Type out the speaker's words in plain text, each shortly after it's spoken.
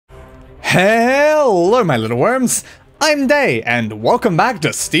Hello, my little worms. I'm Day, and welcome back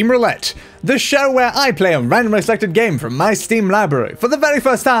to Steam Roulette, the show where I play a randomly selected game from my Steam library for the very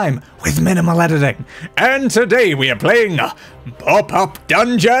first time with minimal editing. And today we are playing Popup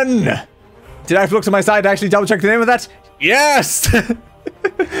Dungeon. Did I look to my side to actually double check the name of that? Yes!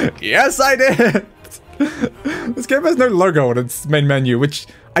 Yes, I did! This game has no logo on its main menu, which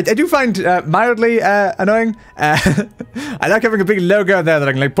I do find mildly annoying. I like having a big logo there that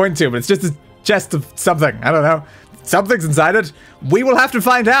I can like point to, but it's just a chest of something. I don't know. Something's inside it. We will have to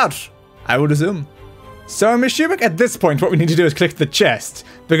find out, I would assume. So I'm assuming at this point what we need to do is click the chest,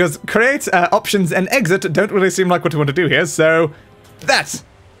 because create, options, and exit don't really seem like what we want to do here, so that.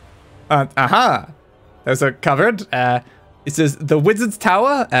 Those are covered. It says the Wizard's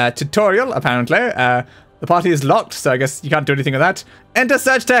Tower, tutorial, apparently. The party is locked, so I guess you can't do anything with that. Enter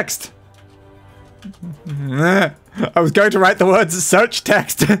search text. I was going to write the words search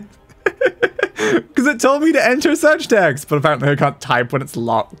text. Because it told me to enter search text, but apparently I can't type when it's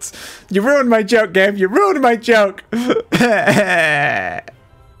locked. You ruined my joke, game. You ruined my joke.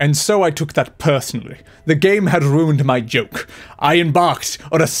 And so I took that personally. The game had ruined my joke. I embarked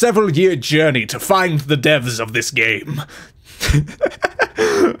on a several-year journey to find the devs of this game.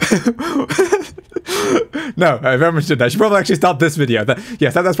 No, I very much did. I should probably actually start this video.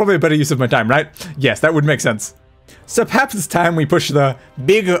 Yes, that's probably a better use of my time, right? Yes, that would make sense. So perhaps it's time we push the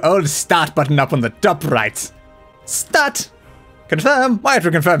big old start button up on the top right. Start! Confirm? Why have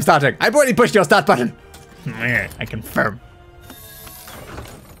to confirm starting? I've already pushed your start button. I confirm.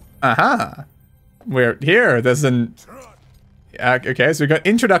 Aha. We're here. There's an... okay, so we got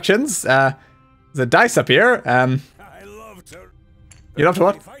introductions. There's a dice up here. You love to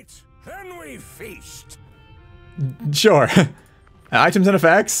what? Then we feast. Sure. Items and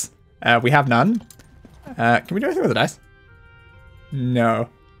effects. We have none. Can we do anything with the dice? No.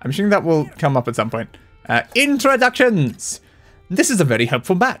 I'm assuming that will come up at some point. Introductions! This is a very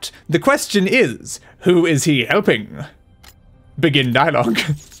helpful bat. The question is, who is he helping? Begin dialogue.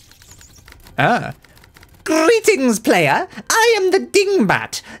 Greetings, player. I am the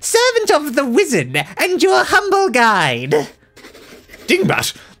Dingbat, servant of the wizard, and your humble guide.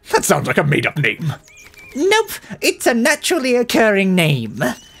 Dingbat? That sounds like a made-up name. Nope, it's a naturally occurring name.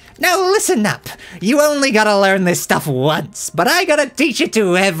 Now listen up. You only gotta learn this stuff once, but I gotta teach it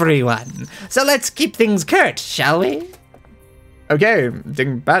to everyone. So let's keep things curt, shall we? Okay,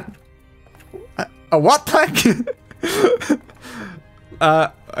 Dingbat. A what pack?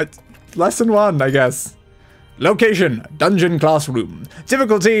 Lesson 1, I guess. Location, dungeon classroom.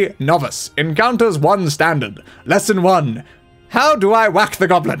 Difficulty, novice. Encounters 1 standard. Lesson 1. How do I whack the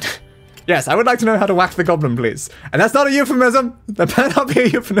goblin? Yes, I would like to know how to whack the goblin, please. And that's not a euphemism. That better not be a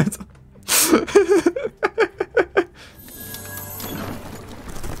euphemism.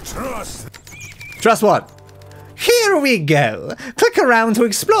 Trust what? Here we go. Click around to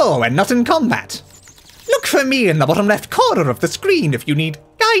explore when not in combat. Look for me in the bottom left corner of the screen if you need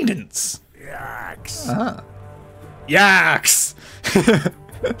guidance. Yaks. Yaks! I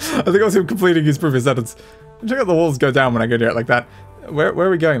think I was completing his previous sentence. Check out the walls go down when I go near it like that. Where are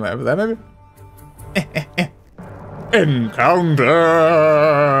we going there? Over there, maybe? Encounter!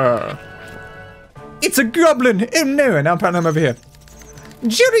 It's a goblin! Oh no, and now apparently I'm over here.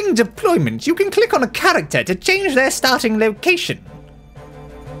 During deployment, you can click on a character to change their starting location.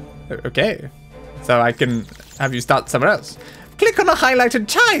 Okay. So I can have you start somewhere else. Click on a highlighted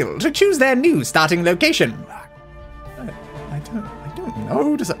tile to choose their new starting location. I don't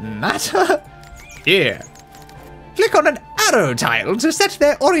know. Does it matter? Yeah. Click on an arrow tile to set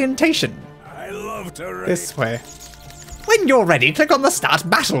their orientation. I love to race. This way. When you're ready, click on the Start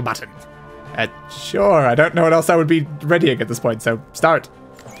Battle button. Sure, I don't know what else I would be readying at this point, so start.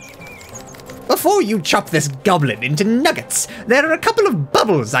 Before you chop this goblin into nuggets, there are a couple of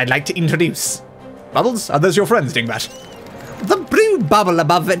bubbles I'd like to introduce. Bubbles? Are those your friends, Dingbat? The blue bubble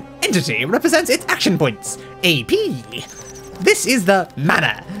above an entity represents its action points, AP. This is the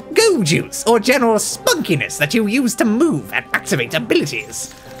mana, go juice, or general spunkiness that you use to move and activate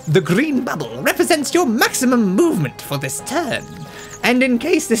abilities. The green bubble represents your maximum movement for this turn. And in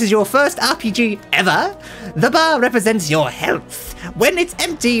case this is your first RPG ever, the bar represents your health. When it's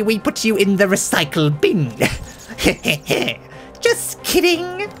empty, we put you in the recycle bin. Just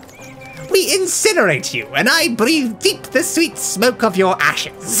kidding. We incinerate you, and I breathe deep the sweet smoke of your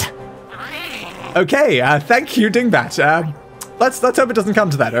ashes. Okay, thank you, Dingbat. Let's hope it doesn't come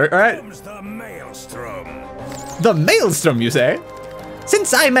to that, alright? The maelstrom. The maelstrom, you say?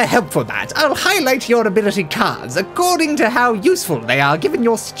 Since I'm a helpful bat, I'll highlight your ability cards according to how useful they are given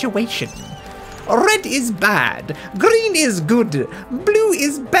your situation. Red is bad, green is good, blue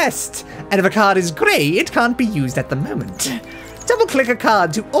is best, and if a card is grey, it can't be used at the moment. Double-click a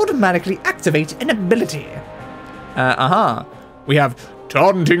card to automatically activate an ability. We have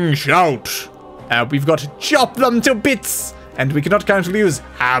Taunting Shout. We've got Chop Them to Bits. And we cannot currently use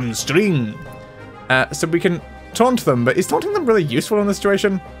Hamstring. So we can taunt them, but is taunting them really useful in this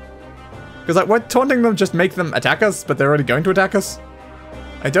situation? Because like, would taunting them just make them attack us, but they're already going to attack us?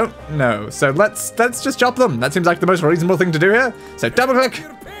 I don't know. So let's just chop them. That seems like the most reasonable thing to do here. So double click.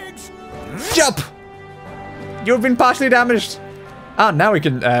 Chop! You've been partially damaged. Ah, now we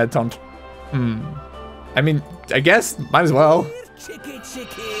can taunt. I mean, I guess, might as well.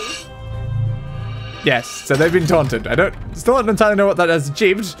 Yes, so they've been taunted. Still don't entirely know what that has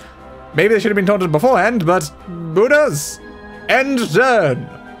achieved. Maybe they should have been taunted beforehand, but who knows? End turn.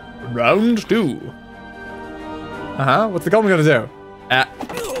 Round 2. What's the goblin gonna do?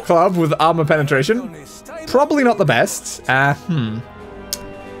 Club with armor penetration. Probably not the best.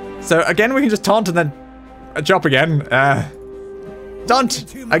 So again, we can just taunt and then chop again.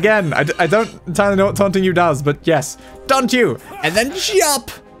 Taunt again. I don't entirely know what taunting you does, but yes. Taunt you, and then chop!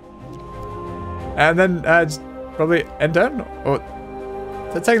 And then just probably end turn? Or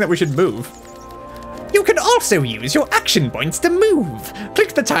is that saying that we should move? You can also use your action points to move.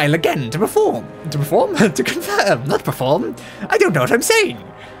 Click the tile again to perform. To perform? To confirm, not perform. I don't know what I'm saying.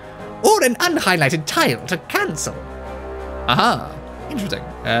 Or an unhighlighted tile to cancel. Interesting.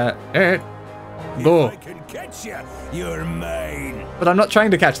 Go. If I can catch you, you're mine. But I'm not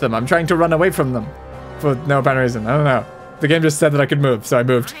trying to catch them. I'm trying to run away from them. For no apparent reason. I don't know. The game just said that I could move, so I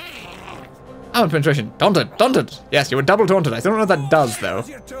moved. Armor penetration. Taunted. Yes, you were double taunted. I don't know what that does, though.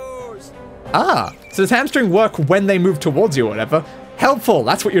 So does hamstring work when they move towards you or whatever? Helpful.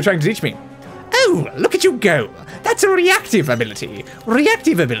 That's what you're trying to teach me. Oh, look at you go. That's a reactive ability.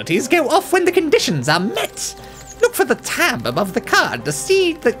 Reactive abilities go off when the conditions are met. Look for the tab above the card to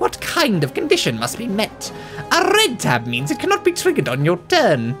see what kind of condition must be met. A red tab means it cannot be triggered on your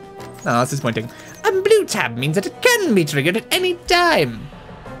turn. Oh, that's disappointing. A blue tab means that it can be triggered at any time.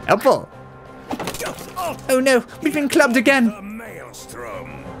 Helpful. Oh no, we've been clubbed again.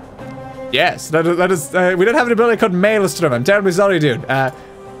 Yes, that is. We don't have an ability called Maelstrom. I'm terribly sorry, dude. I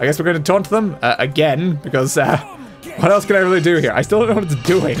guess we're going to taunt them again because what else can I really do here? I still don't know what it's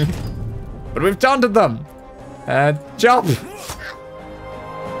doing. But we've taunted them. Chop.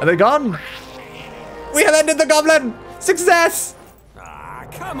 Are they gone? We have ended the goblin. Success.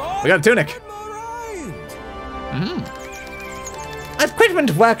 Come on. We got a tunic.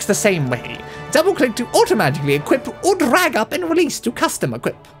 Equipment works the same way. Double click to automatically equip or drag up and release to custom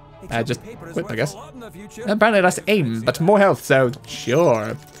equip. Just equip, I guess. Apparently less aim, but more health, so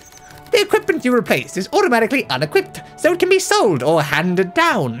sure. The equipment you replaced is automatically unequipped, so it can be sold or handed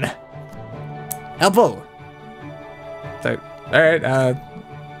down. Helpful. So, alright,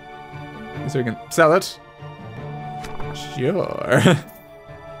 so we can sell it. Sure.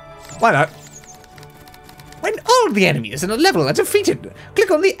 Why not? When all the enemies in a level are defeated,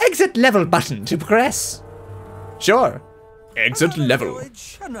 click on the exit level button to progress. Sure. Exit level.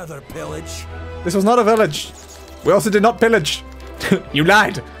 Another pillage. This was not a village. We also did not pillage. You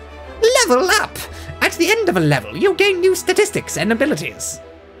lied. Level up. At the end of a level, you gain new statistics and abilities.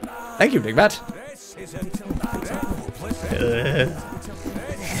 Thank you, Dingbat.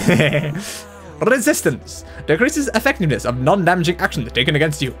 Resistance. Decreases effectiveness of non-damaging actions taken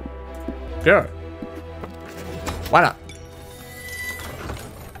against you. Sure. Why not?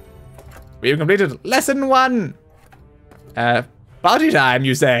 We have completed lesson 1. Party time,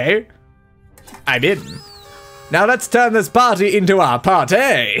 you say? I'm in. Now let's turn this party into our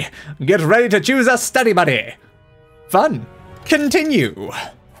party. Get ready to choose a study buddy. Fun. Continue.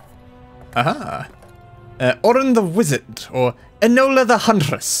 Orin the Wizard, or Enola the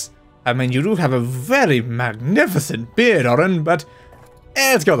Huntress. I mean, you do have a very magnificent beard, Orin, but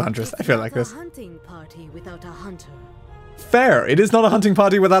let's go with the Huntress. I feel like this. A hunting party without a hunter. Fair. It is not a hunting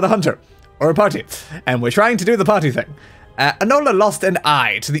party without a hunter. Or a party. And we're trying to do the party thing. Enola lost an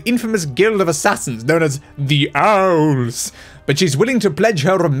eye to the infamous guild of assassins known as the Owls, but she's willing to pledge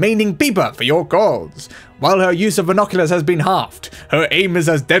her remaining peeper for your cause. While her use of binoculars has been halved, her aim is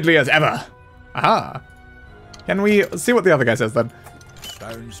as deadly as ever. Can we see what the other guy says then?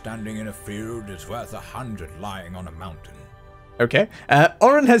 Stone standing in a field is worth 100 lying on a mountain. Okay.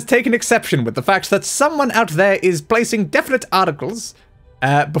 Orin has taken exception with the fact that someone out there is placing definite articles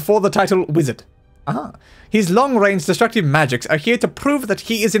before the title Wizard. His long-range destructive magics are here to prove that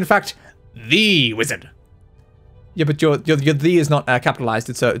he is in fact the Wizard. Yeah, but your the is not capitalized.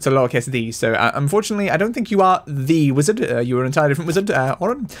 It's a lowercase d. So unfortunately, I don't think you are the wizard. You are an entirely different wizard,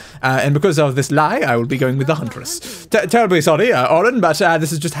 Oren. And because of this lie, I will be going with the huntress. Terribly sorry, Oren, but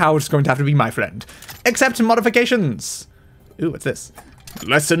this is just how it's going to have to be, my friend. Accept modifications. Ooh, what's this?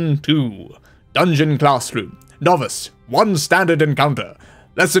 Lesson 2. Dungeon Classroom. Novice. 1 standard encounter.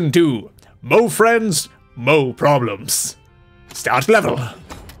 Lesson 2. Mo friends, mo problems. Start level.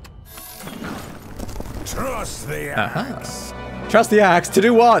 Trust the axe. Trust the axe to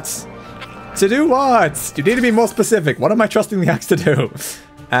do what? To do what? You need to be more specific. What am I trusting the axe to do?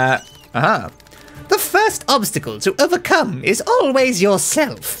 The first obstacle to overcome is always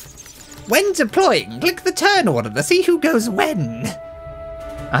yourself. When deploying, click the turn order to see who goes when.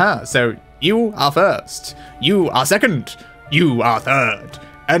 So you are first, you are second, you are third,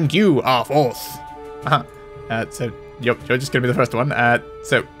 and you are fourth. So you're just gonna be the first one.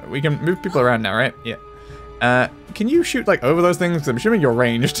 So we can move people around now, right? Yeah. Can you shoot like over those things? 'Cause I'm assuming you're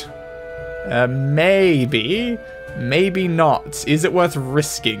ranged. Maybe not. Is it worth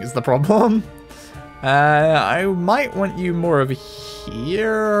risking is the problem. I might want you more over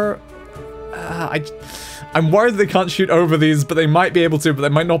here. I'm worried they can't shoot over these, but they might be able to, but they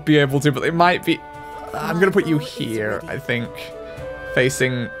might not be able to, but they might be. I'm gonna put you here, I think,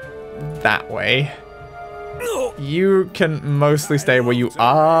 facing that way. You can mostly stay where you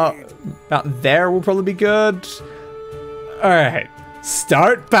are. About there will probably be good. Alright,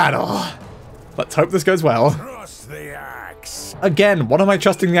 start battle. Let's hope this goes well. Trust the axe. Again, what am I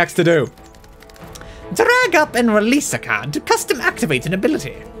trusting the axe to do? Drag up and release a card to custom activate an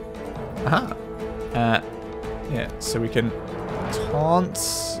ability. Yeah, so we can taunt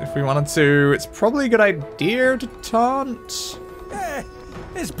if we wanted to. It's probably a good idea to taunt.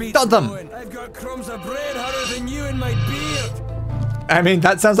 This beats Taunt them. going. I've got crumbs of bread harder than you in my beard. I mean,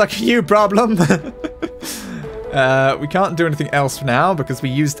 that sounds like a you problem. We can't do anything else for now because we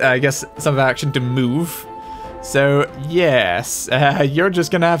used, I guess, some of our action to move. So, yes, you're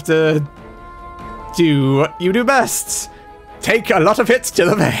just gonna have to do what you do best. Take a lot of hits to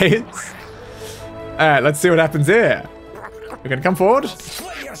the face. Alright, let's see what happens here. We're gonna come forward.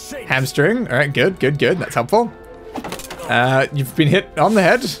 Hamstring. Alright, good. That's helpful. You've been hit on the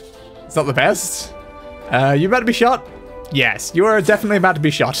head. It's not the best. You about to be shot? Yes, you are definitely about to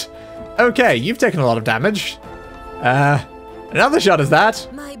be shot. Okay, you've taken a lot of damage. Another shot is that?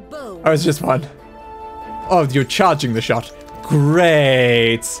 My bow. Oh, it's just one. Oh, you're charging the shot.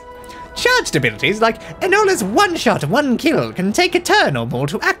 Great. Charged abilities like Enola's one shot, one kill can take a turn or more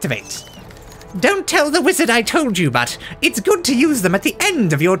to activate. Don't tell the wizard I told you, but it's good to use them at the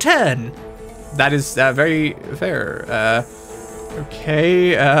end of your turn. That is very fair.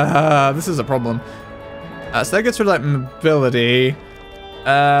 Okay, this is a problem. So that gets rid of like mobility.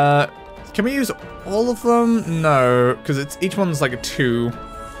 Can we use all of them? No, because it's each one's like a 2.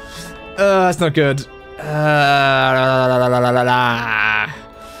 That's not good.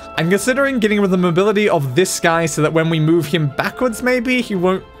 I'm considering getting rid of the mobility of this guy so that when we move him backwards, maybe he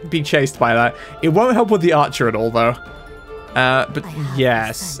won't be chased by that. It won't help with the archer at all, though. But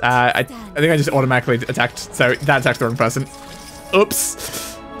yes, I think I just automatically attacked, so that attacked the wrong person.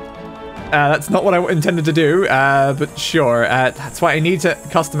 Oops. That's not what I intended to do, but sure. That's why I need to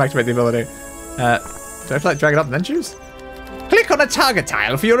custom activate the ability. Do I have to like drag it up and then choose? Click on a target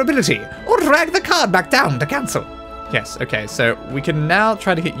tile for your ability, or drag the card back down to cancel. Yes, okay, so we can now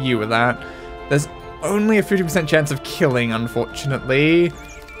try to hit you with that. There's only a 50% chance of killing, unfortunately.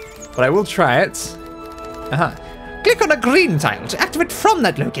 But I will try it. Click on a green tile to activate from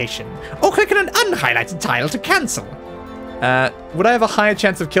that location, or click on an unhighlighted tile to cancel. Would I have a higher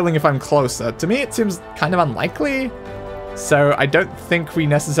chance of killing if I'm closer? To me, it seems kind of unlikely. So I don't think we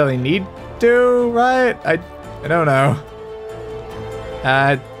necessarily need to, right? I don't know.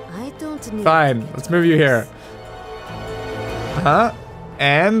 I don't need. Fine, let's move you here.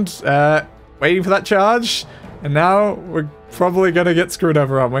 And, waiting for that charge. And now we're probably gonna get screwed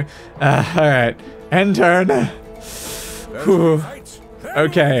over, aren't we? Alright. End turn. Whew.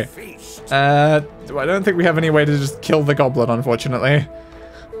 Okay. I don't think we have any way to just kill the goblin, unfortunately.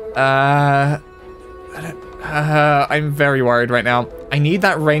 I'm very worried right now. I need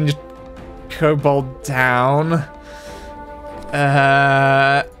that ranged kobold down.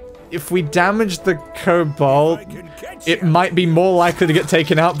 If we damage the kobold, it might be more likely to get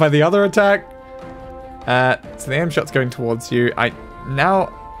taken out by the other attack. So the aim shot's going towards you.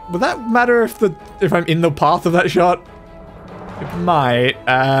 Would that matter if I'm in the path of that shot? It might.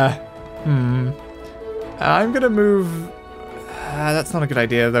 I'm gonna move. That's not a good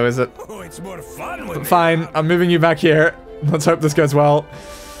idea, though, is it? Oh, it's more fun with But fine, I'm moving you back here. Let's hope this goes well.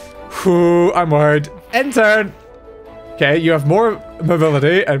 Whew, I'm worried. End turn. Okay, you have more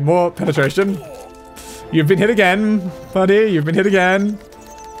mobility and more penetration. You've been hit again, buddy. You've been hit again.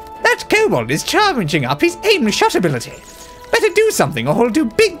 That kobold is charging up his aim shot ability. Better do something or he'll do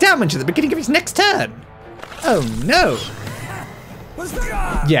big damage at the beginning of his next turn. Oh no.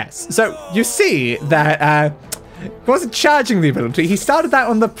 Yes, so you see that he wasn't charging the ability. He started that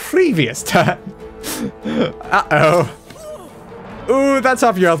on the previous turn. Uh-oh. Ooh, that's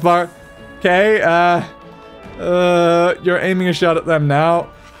off your health bar. Okay, you're aiming a shot at them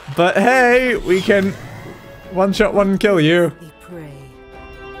now. But hey, we can one shot, one kill you.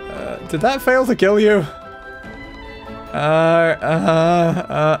 Did that fail to kill you?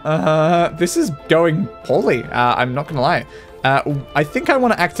 This is going poorly. I'm not gonna lie. I think I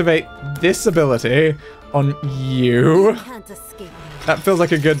want to activate this ability on you. That feels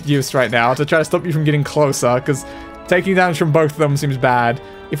like a good use right now to try to stop you from getting closer, because taking damage from both of them seems bad.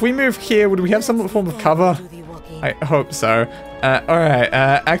 If we move here, would we have some form of cover? I hope so. Alright,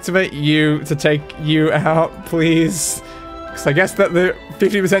 activate you to take you out, please. Because I guess that the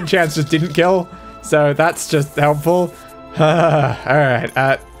 50% chance just didn't kill, so that's just helpful. Alright,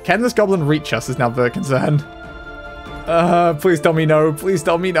 can this goblin reach us is now the concern. Please tell me no, please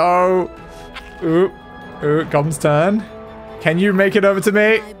tell me no. Ooh, goblin's turn. Can you make it over to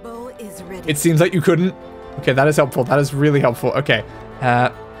me? It seems like you couldn't. Okay, that is helpful, that is really helpful. Okay,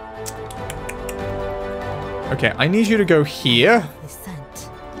 okay, I need you to go here.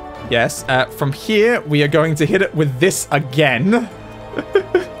 Yes, from here, we are going to hit it with this again.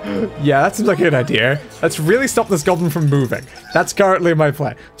 Yeah, that seems like a good idea. Let's really stop this goblin from moving. That's currently my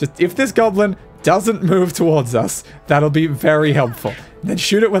plan. Just if this goblin doesn't move towards us, that'll be very helpful. And then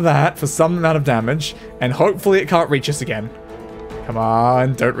shoot it with that for some amount of damage, and hopefully it can't reach us again. Come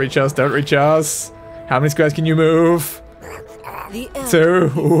on, don't reach us, don't reach us. How many squares can you move?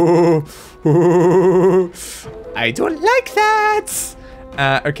 2. Ooh. Ooh. I don't like that.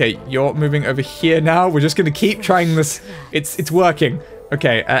 Okay, you're moving over here now. We're just gonna keep trying this. It's working.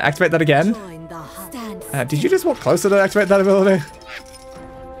 Okay, activate that again. Did you just walk closer to activate that ability?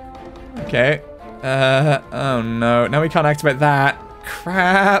 Okay. Oh no. Now we can't activate that.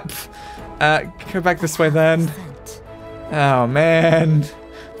 Crap. Go back this way then. Oh man.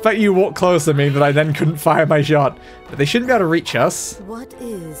 The fact you walked closer mean that I then couldn't fire my shot. But they shouldn't be able to reach us. What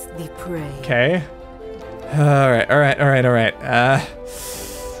is the prey? Okay. Alright.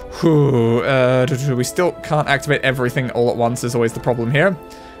 We still can't activate everything all at once is always the problem here.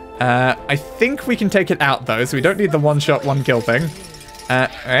 I think we can take it out though, so we don't need the one-shot, one-kill thing.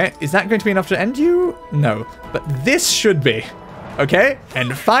 Alright, is that going to be enough to end you? No, but this should be. Okay,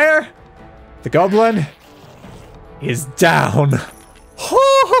 and fire. The goblin is down.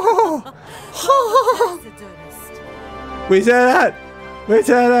 We did that! We did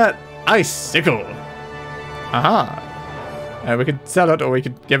that! Icicle! Aha! We could sell it, or we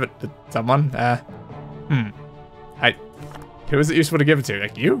could give it to someone. Who is it useful to give it to?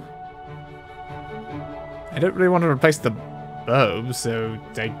 Like you? I don't really want to replace the bow, so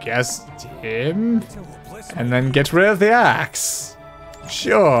I guess him? And then get rid of the axe.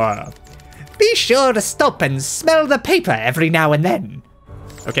 Sure. Be sure to stop and smell the paper every now and then.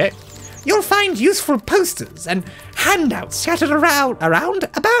 Okay. You'll find useful posters and handouts scattered about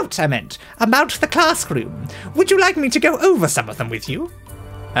the classroom. Would you like me to go over some of them with you?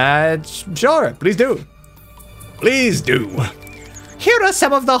 Sure, please do. Please do. Here are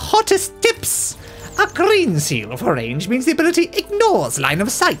some of the hottest tips. A green seal for range means the ability ignores line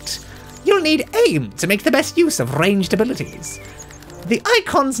of sight. You'll need aim to make the best use of ranged abilities. The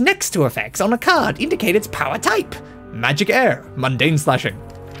icons next to effects on a card indicate its power type. Magic air, mundane slashing.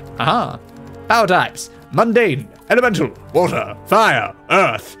 Aha. Power types. Mundane, elemental, water, fire,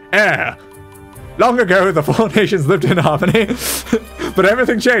 earth, air. Long ago, the four nations lived in harmony, but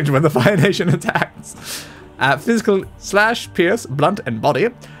everything changed when the Fire Nation attacks. Physical slash, pierce, blunt, and body.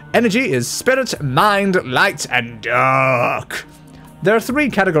 Energy is spirit, mind, light, and dark. There are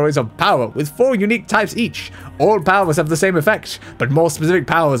 3 categories of power, with 4 unique types each. All powers have the same effect, but more specific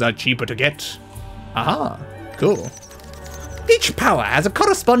powers are cheaper to get. Aha, cool. Each power has a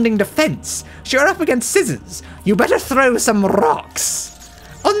corresponding defense. So you're up against scissors. You better throw some rocks.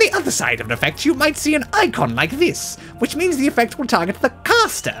 On the other side of an effect, you might see an icon like this, which means the effect will target the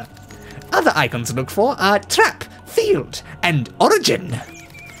caster. Other icons to look for are trap, field, and origin.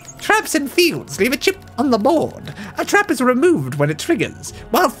 Traps and fields leave a chip on the board. A trap is removed when it triggers,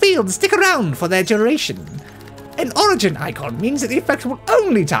 while fields stick around for their duration. An origin icon means that the effect will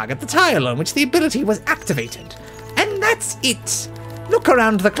only target the tile on which the ability was activated. And that's it. Look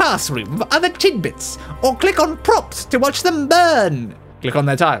around the classroom for other tidbits, or click on props to watch them burn. Click on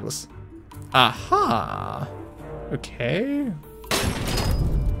their tiles. Aha. Okay.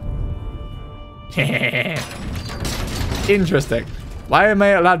 Interesting. Why am I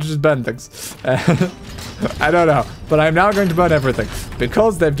allowed to just burn things? I don't know, but I'm now going to burn everything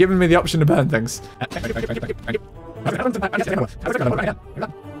because they've given me the option to burn things.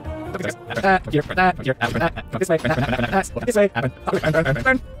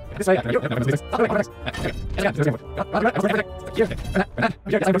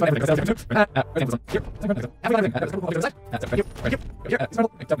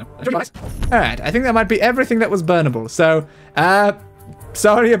 Alright, I think that might be everything that was burnable. So,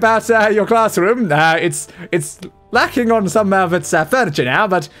 sorry about your classroom. It's lacking on some of its furniture now,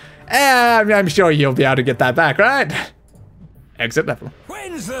 but I'm sure you'll be able to get that back, right? Exit level.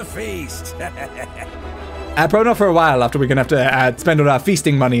 When's the feast? Probably not for a while after we're gonna have to spend all our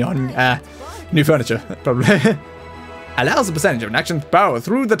feasting money on new furniture, probably. Allows a percentage of an action's power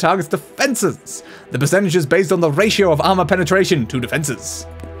through the target's defenses. The percentage is based on the ratio of armor penetration to defenses.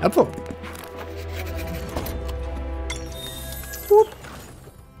 Helpful. Whoop.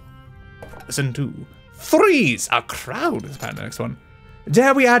 Listen to 3's a crowd is apparently the next one.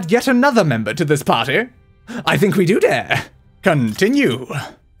 Dare we add yet another member to this party? I think we do dare. Continue.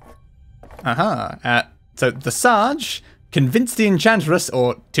 So the Sarge, convince the Enchantress,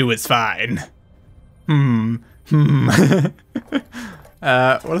 or 2 is fine. What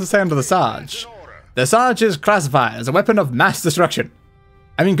does it say under the Sarge? The Sarge is classified as a weapon of mass destruction.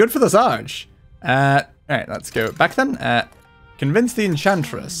 I mean, good for the Sarge. Alright, let's go back then. Convince the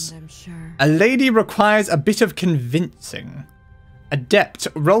Enchantress. I'm sure. A lady requires a bit of convincing. Adept,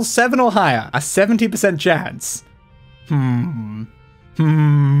 roll 7 or higher, a 70% chance. I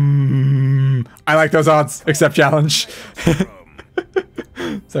like those odds, accept challenge.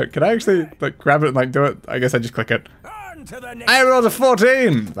 So, can I actually like grab it and like do it? I guess I just click it. I rolled a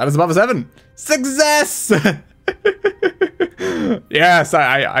 14. That is above a 7. Success! Yes,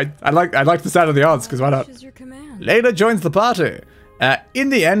 I like the sound of the odds, because why not? Which is your command? Layla joins the party. In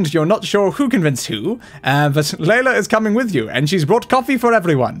the end, you're not sure who convinced who, but Layla is coming with you, and she's brought coffee for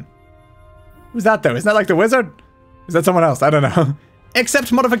everyone. Who's that, though? Isn't that like the wizard? Is that someone else? I don't know.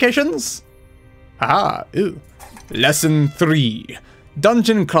 Accept modifications? Aha, ooh. Lesson 3.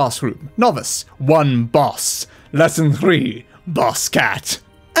 Dungeon classroom. Novice. 1 boss. Lesson 3. Boss cat.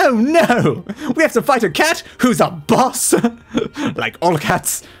 Oh no! We have to fight a cat who's a boss! Like all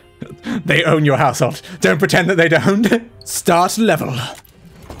cats. They own your household. Don't pretend that they don't. Start level.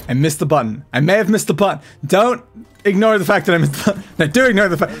 I missed the button. I may have missed the button. Don't ignore the fact that I missed the button. No, do ignore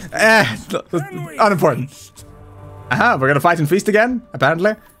the fact. Unimportant. Aha, we're gonna fight and feast again,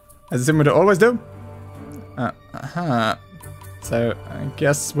 apparently. As I always do. So, I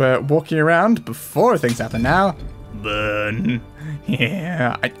guess we're walking around before things happen now. Burn.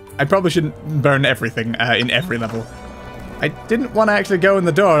 Yeah, I probably shouldn't burn everything in every level. I didn't want to actually go in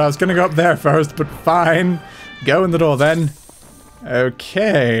the door. I was gonna go up there first, but fine. Go in the door then.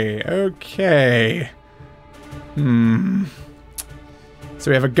 Okay, okay. So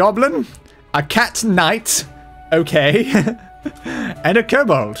we have a goblin, a cat knight, okay, and a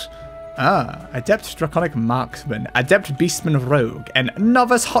kobold. Adept draconic marksman, adept beastman rogue, and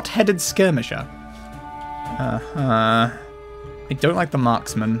novice hot-headed skirmisher. I don't like the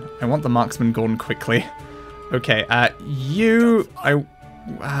marksman. I want the marksman gone quickly. Okay, I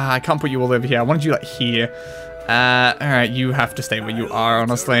can't put you all over here. I wanted you like here. Alright, you have to stay where you are,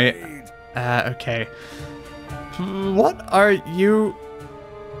 honestly. Okay. What are you?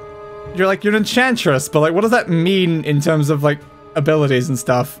 You're an enchantress, but like, what does that mean in terms of like abilities and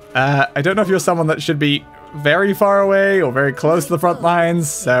stuff? I don't know if you're someone that should be very far away or very close to the front lines,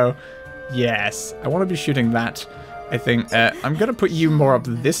 so yes, I want to be shooting that, I think. I'm gonna put you more up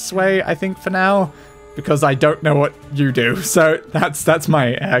this way, I think, for now, because I don't know what you do, so that's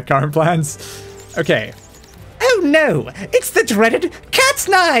my current plans. Okay. Oh no, it's the dreaded cat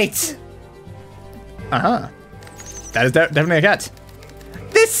knight! That is definitely a cat.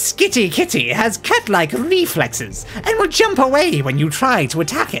 This skitty kitty has cat-like reflexes and will jump away when you try to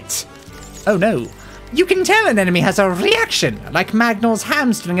attack it. Oh no. You can tell an enemy has a reaction, like Magnol's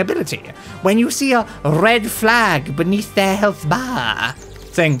hamstring ability, when you see a red flag beneath their health bar.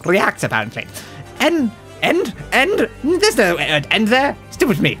 Saying react, apparently. And there's no end there. Stick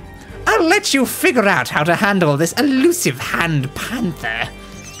with me. I'll let you figure out how to handle this elusive hand panther.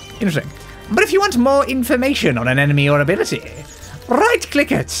 Interesting. But if you want more information on an enemy or ability,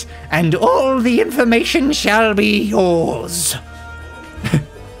 right-click it, and all the information shall be yours.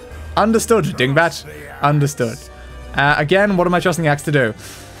 Understood, dingbat. Understood. Again, what am I trusting the axe to do?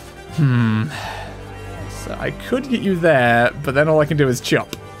 So I could get you there, but then all I can do is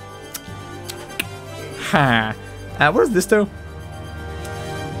chop. What does this do?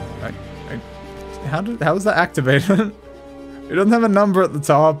 How is that activated? It doesn't have a number at the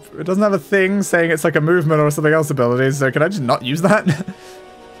top. It doesn't have a thing saying it's like a movement or something else ability, so can I just not use that?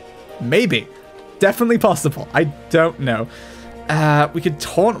 Maybe. Definitely possible. I don't know. We could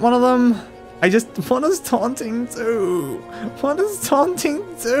taunt one of them. What does taunting do? What does taunting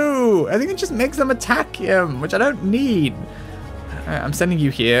do? I think it just makes them attack him, which I don't need. I'm sending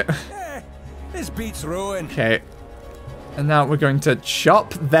you here. This beats ruin. Okay. And now we're going to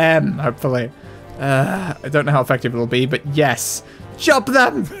chop them, hopefully. I don't know how effective it'll be, but yes. Chop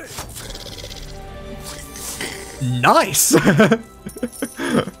them! Nice!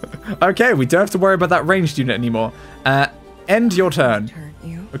 Okay, we don't have to worry about that ranged unit anymore. End your turn.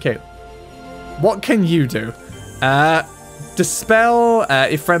 Okay. What can you do? Dispel,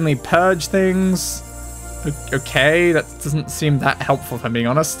 if friendly, purge things. Okay, that doesn't seem that helpful if I'm being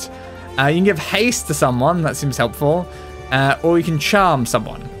honest. You can give haste to someone, that seems helpful. Or you can charm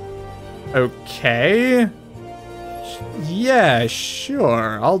someone. Okay. Yeah,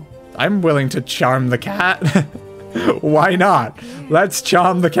 sure. I'm willing to charm the cat. Why not? Let's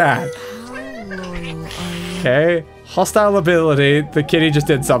charm the cat. Okay. Hostile ability. The kitty just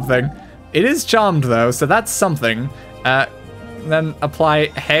did something. It is charmed though, so that's something. Then apply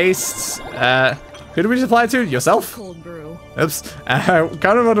haste. Who do we just apply it to? Yourself? Cold brew. Oops. Kind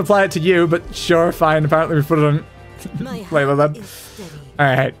of want to apply it to you, but sure, fine. Apparently we put it on Layla then.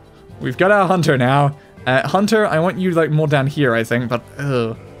 Alright. We've got our hunter now. Hunter, I want you like more down here, I think, but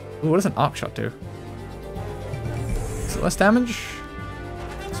ugh. Ooh, what does an arc shot do? Is it less damage?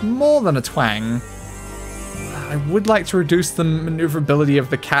 It's more than a twang. I would like to reduce the maneuverability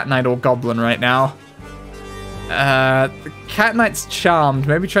of the cat knight or goblin right now. The cat knight's charmed.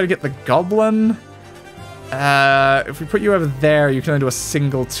 Maybe try to get the goblin. If we put you over there, you can only do a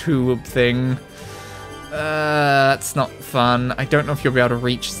single tube thing. That's not fun. I don't know if you'll be able to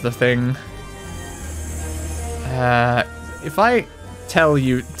reach the thing. If I tell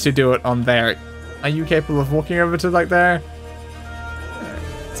you to do it on there, are you capable of walking over to like there?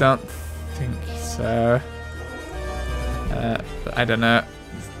 Don't think so. But I don't know.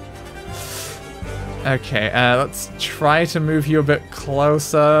 Okay, let's try to move you a bit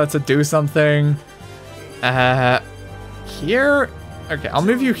closer to do something. Here? Okay, I'll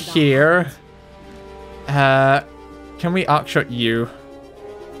move you here. Can we arc shot you?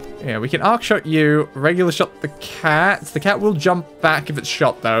 Yeah, we can arc shot you. Regular shot the cat. The cat will jump back if it's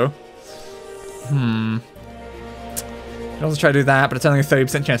shot, though. Can also try to do that, but it's only a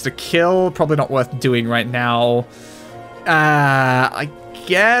 30% chance to kill. Probably not worth doing right now. I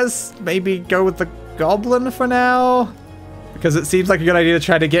guess maybe go with the goblin for now, because it seems like a good idea to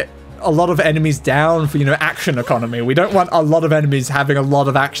try to get a lot of enemies down for, you know, action economy. We don't want a lot of enemies having a lot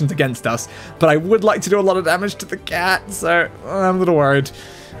of actions against us, but I would like to do a lot of damage to the cat, so I'm a little worried.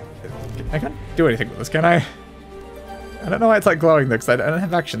 I can't do anything with this, can I? I don't know why it's like glowing though, because I don't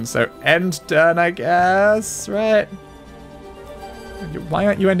have actions, so end turn, I guess, right? Why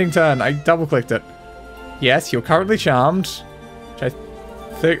aren't you ending turn? I double clicked it. Yes, you're currently charmed. Which I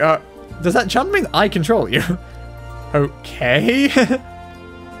think, does that charm mean I control you? Okay.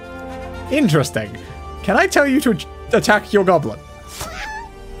 Interesting. Can I tell you to attack your goblin?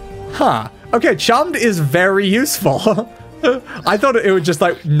 Huh. Okay, charmed is very useful. I thought it would just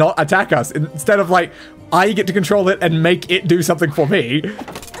like not attack us instead of like I get to control it and make it do something for me.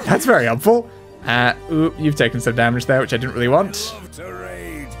 That's very helpful. Ooh, you've taken some damage there, which I didn't really want.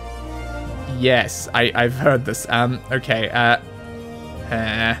 Yes, I've heard this. Okay,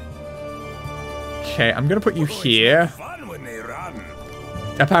 okay, I'm gonna put you here.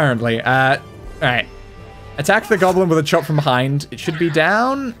 Apparently. Alright. Attack the goblin with a chop from behind. It should be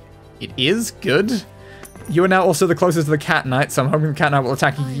down. It is good. You are now also the closest to the cat knight, so I'm hoping the cat knight will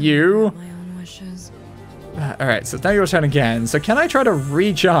attack you. My own wishes. Alright, so it's now your turn again. So can I try to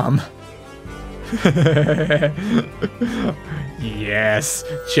re-charm? Yes.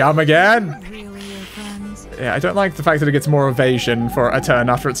 Charm again. Really, your friends? Yeah, I don't like the fact that it gets more evasion for a turn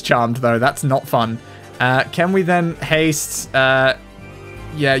after it's charmed, though. That's not fun. Can we then haste...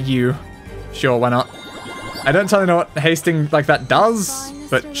 yeah, you. Sure, why not? I don't totally know what hasting like that does,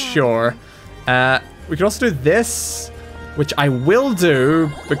 but sure. We could also do this, which I will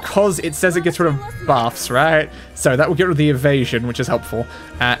do because it says it gets rid of buffs, right? So that will get rid of the evasion, which is helpful.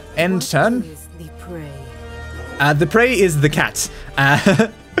 End turn. The prey. The prey is the cat.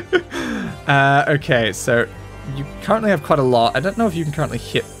 Okay, so you currently have quite a lot. I don't know if you can currently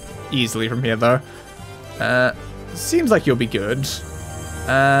hit easily from here, though. Seems like you'll be good.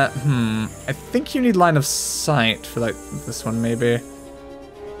 I think you need line of sight for, like, this one, maybe.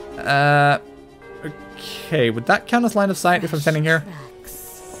 Okay, would that count as line of sight if I'm standing here?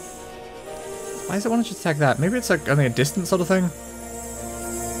 Why does it want to just attack that? Maybe it's like only a distance sort of thing?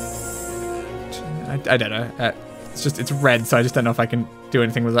 I don't know. It's red, so I just don't know if I can do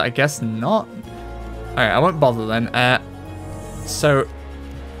anything with it. I guess not. Alright, I won't bother then. Alright,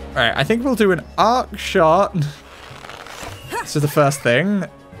 I think we'll do an arc shot. So the first thing.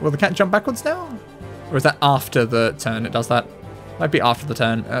 Will the cat jump backwards now? Or is that after the turn it does that? Might be after the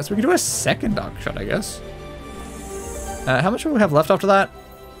turn. So we can do a second arc shot, I guess. How much will we have left after that?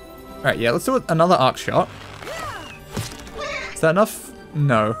 Alright, yeah, let's do another arc shot. Is that enough?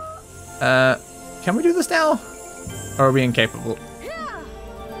 No. Can we do this now? Or are we incapable?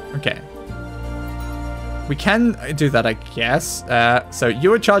 Okay. We can do that, I guess. So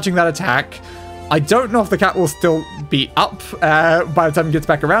you are charging that attack. I don't know if the cat will still be up by the time it gets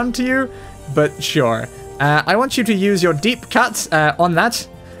back around to you, but sure. I want you to use your deep cut on that.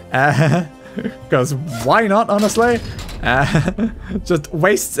 Because why not, honestly? Just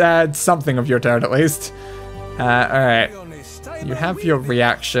waste something of your turn, at least. Alright. You have your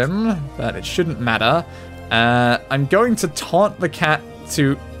reaction, but it shouldn't matter. I'm going to taunt the cat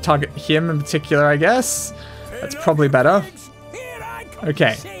to target him in particular, I guess. That's probably better.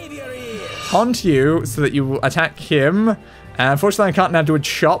 Okay. Taunt you so that you will attack him. Unfortunately, I can't now do a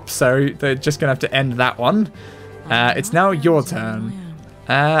chop, so they're just going to have to end that one. It's now your turn.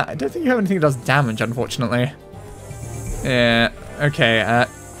 I don't think you have anything that does damage, unfortunately. Yeah, okay.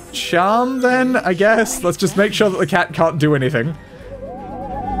 Charm, then, I guess. Let's just make sure that the cat can't do anything.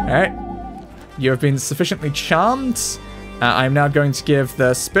 Alright. You have been sufficiently charmed. I'm now going to give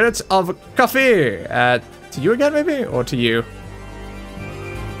the Spirit of Coffee to you again, maybe? Or to you?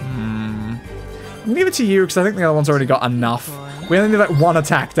 I'll leave it to you, because I think the other one's already got enough. We only need like one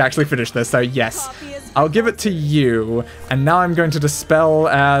attack to actually finish this, so yes. I'll give it to you. And now I'm going to dispel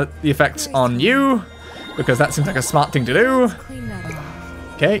the effect on you, because that seems like a smart thing to do.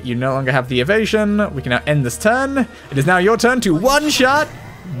 Okay, you no longer have the evasion. We can now end this turn. It is now your turn to one-shot,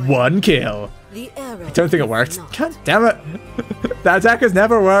 one kill. I don't think it worked. God damn it. That attack has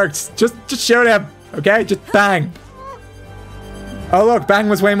never worked. Just shoot him, okay? Just bang. Oh look, bang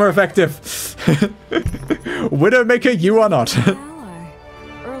was way more effective. Widowmaker, you are not.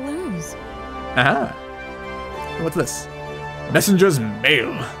 Or lose. Aha. What's this? Messenger's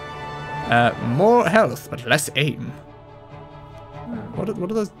mail. More health, but less aim. What are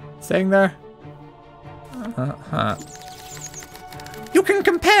those saying there? You can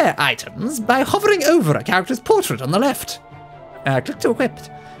compare items by hovering over a character's portrait on the left. Click to equip.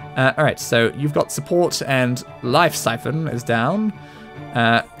 Alright, so you've got support and life siphon is down.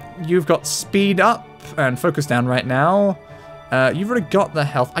 You've got speed up and focus down right now. You've already got the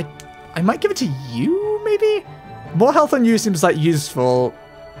health. I might give it to you, maybe? More health on you seems like useful.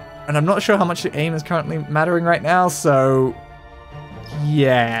 And I'm not sure how much your aim is currently mattering right now, so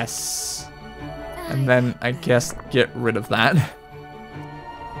yes. And then I guess get rid of that.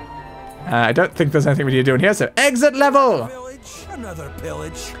 I don't think there's anything we need to do in here, so exit level! Another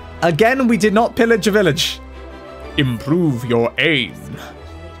pillage. Again, we did not pillage a village. Improve your aim.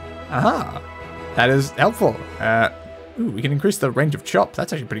 Aha. That is helpful. Ooh, we can increase the range of chop.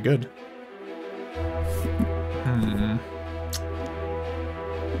 That's actually pretty good.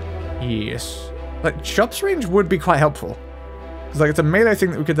 Yes. Like, chop's range would be quite helpful. Because, like, it's a melee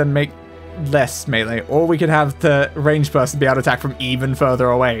thing that we could then make less melee. Or we could have the ranged person be able to attack from even further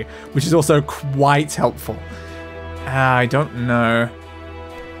away, which is also quite helpful. I don't know.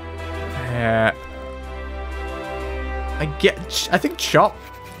 I think chop.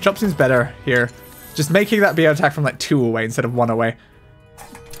 Chop seems better here. Just making that be able to attack from like 2 away instead of 1 away.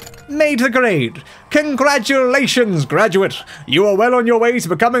 Made the grade. Congratulations, graduate. You are well on your way to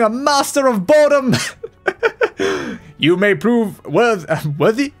becoming a master of boredom. You may prove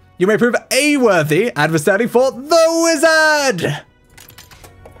worthy. You may prove a worthy adversary for the wizard.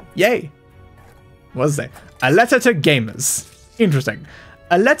 Yay. What does it say? A letter to gamers. Interesting.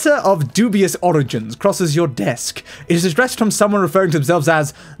 A letter of dubious origins crosses your desk. It is addressed from someone referring to themselves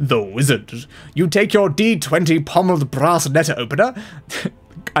as the wizard. You take your D20 pommeled brass letter opener,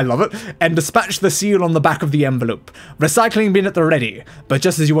 I love it, and dispatch the seal on the back of the envelope. Recycling bin at the ready, but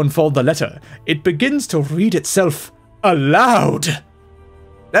just as you unfold the letter, it begins to read itself aloud.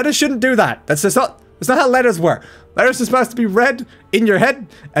 Letters shouldn't do that. That's not how letters work. Letters are supposed to be read in your head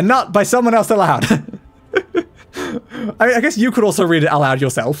and not by someone else aloud. I guess you could also read it aloud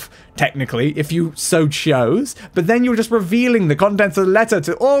yourself, technically, if you so chose, but then you're just revealing the contents of the letter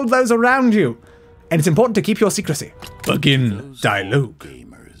to all those around you. And it's important to keep your secrecy. Begin dialogue.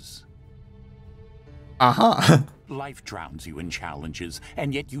 Gamers. Aha. Life drowns you in challenges,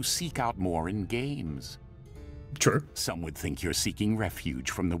 and yet you seek out more in games. True. Some would think you're seeking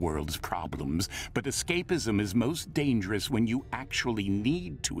refuge from the world's problems, but escapism is most dangerous when you actually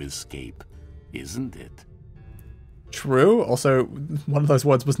need to escape, isn't it? True. Also, one of those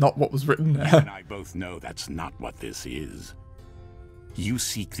words was not what was written. You and I both know that's not what this is. You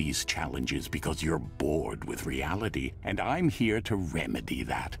seek these challenges because you're bored with reality, and I'm here to remedy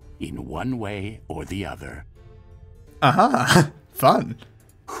that in one way or the other. Uh-huh. Fun.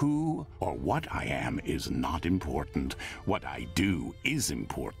 Who or what I am is not important. What I do is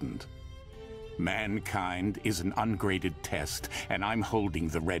important. Mankind is an ungraded test, and I'm holding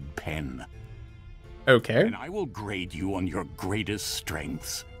the red pen. Okay. And I will grade you on your greatest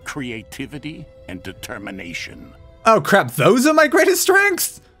strengths, creativity and determination. Oh crap, those are my greatest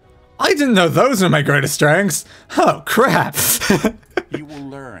strengths? I didn't know those were my greatest strengths. Oh crap. You will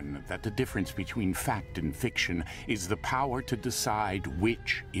learn that the difference between fact and fiction is the power to decide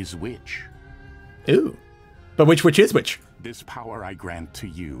which is which. Ooh. But which is which? This power I grant to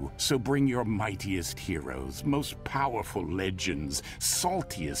you, so bring your mightiest heroes, most powerful legends,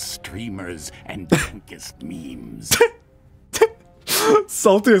 saltiest streamers, and dankest memes.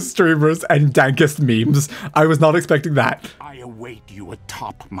 Saltiest streamers and dankest memes. I was not expecting that. I await you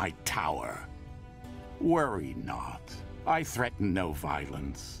atop my tower. Worry not. I threaten no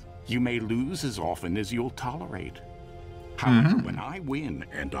violence. You may lose as often as you'll tolerate. However, when I win,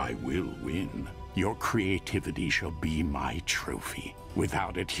 and I will win, your creativity shall be my trophy.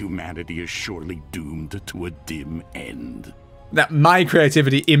 Without it, humanity is surely doomed to a dim end. That my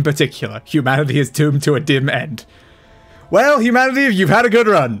creativity in particular, humanity is doomed to a dim end. Well, humanity, you've had a good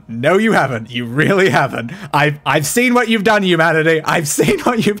run. No, you haven't. You really haven't. I've seen what you've done, humanity. I've seen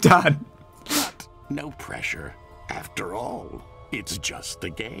what you've done. But no pressure. After all, it's just a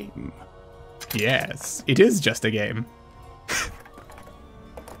game. Yes, it is just a game.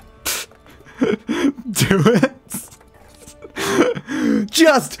 Do it.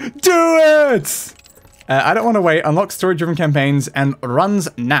 Just do it! I don't want to wait. Unlock story-driven campaigns and runs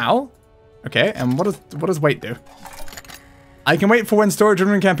now. Okay, and what does wait do? I can wait for when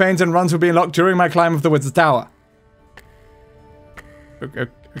story-driven campaigns and runs will be unlocked during my climb of the Wizard's Tower.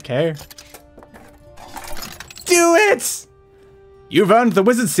 Okay. Do it! You've earned the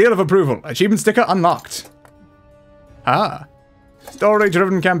Wizard's Seal of Approval. Achievement sticker unlocked. Ah.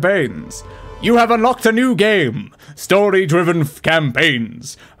 Story-driven campaigns. You have unlocked a new game. Story-driven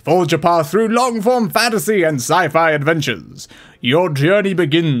campaigns. Forge a path through long-form fantasy and sci-fi adventures. Your journey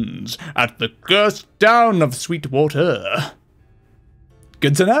begins at the cursed town of Sweetwater.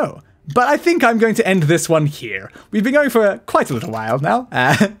 Good to know. But I think I'm going to end this one here. We've been going for quite a little while now.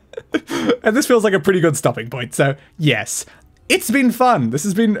 And this feels like a pretty good stopping point. So, yes. It's been fun. This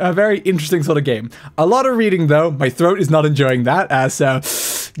has been a very interesting sort of game. A lot of reading, though. My throat is not enjoying that. So,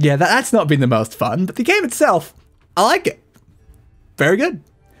 yeah, that's not been the most fun. But the game itself, I like it. Very good.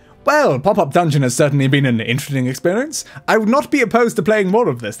 Well, Popup Dungeon has certainly been an interesting experience. I would not be opposed to playing more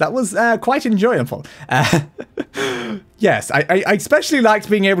of this. That was quite enjoyable. Yes, I especially liked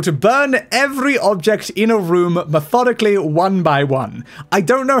being able to burn every object in a room methodically one by one. I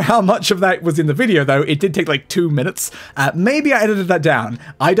don't know how much of that was in the video, though. It did take like 2 minutes. Maybe I edited that down.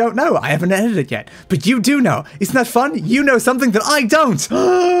 I don't know. I haven't edited it yet. But you do know. Isn't that fun? You know something that I don't.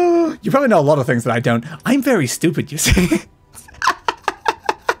 You probably know a lot of things that I don't. I'm very stupid, you see.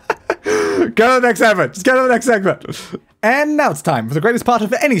 Go to the next segment. Just go to the next segment. And now it's time for the greatest part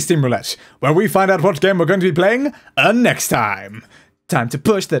of any Steam Roulette, where we find out what game we're going to be playing next time. Time to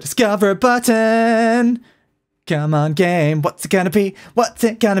push the discover button. Come on, game. What's it gonna be? What's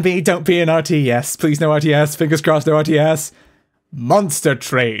it gonna be? Don't be an RTS. Please, no RTS. Fingers crossed, no RTS. Monster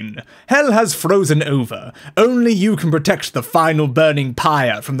Train. Hell has frozen over. Only you can protect the final burning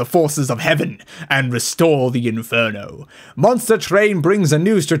pyre from the forces of heaven and restore the inferno. Monster Train brings a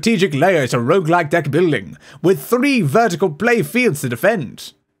new strategic layer to roguelike deck building, with 3 vertical play fields to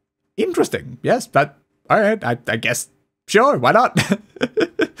defend. Interesting. Yes, but alright, I guess. Sure, why not?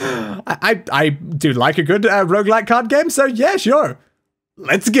 I do like a good roguelike card game, so yeah, sure.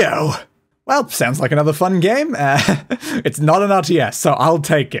 Let's go. Well, sounds like another fun game. It's not an RTS, so I'll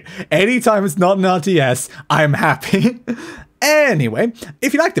take it. Anytime it's not an RTS, I'm happy. Anyway,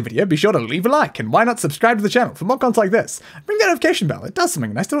 if you liked the video, be sure to leave a like, and why not subscribe to the channel for more content like this? Ring that notification bell, it does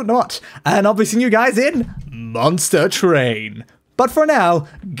something, and I still don't know what. And I'll be seeing you guys in Monster Train. But for now,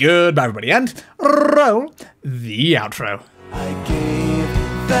 goodbye everybody, and roll the outro. I gave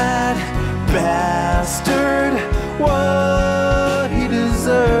that bastard what he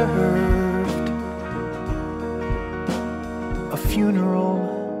deserved. A funeral.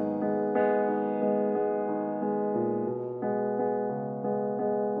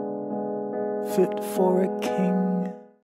 fit for a king.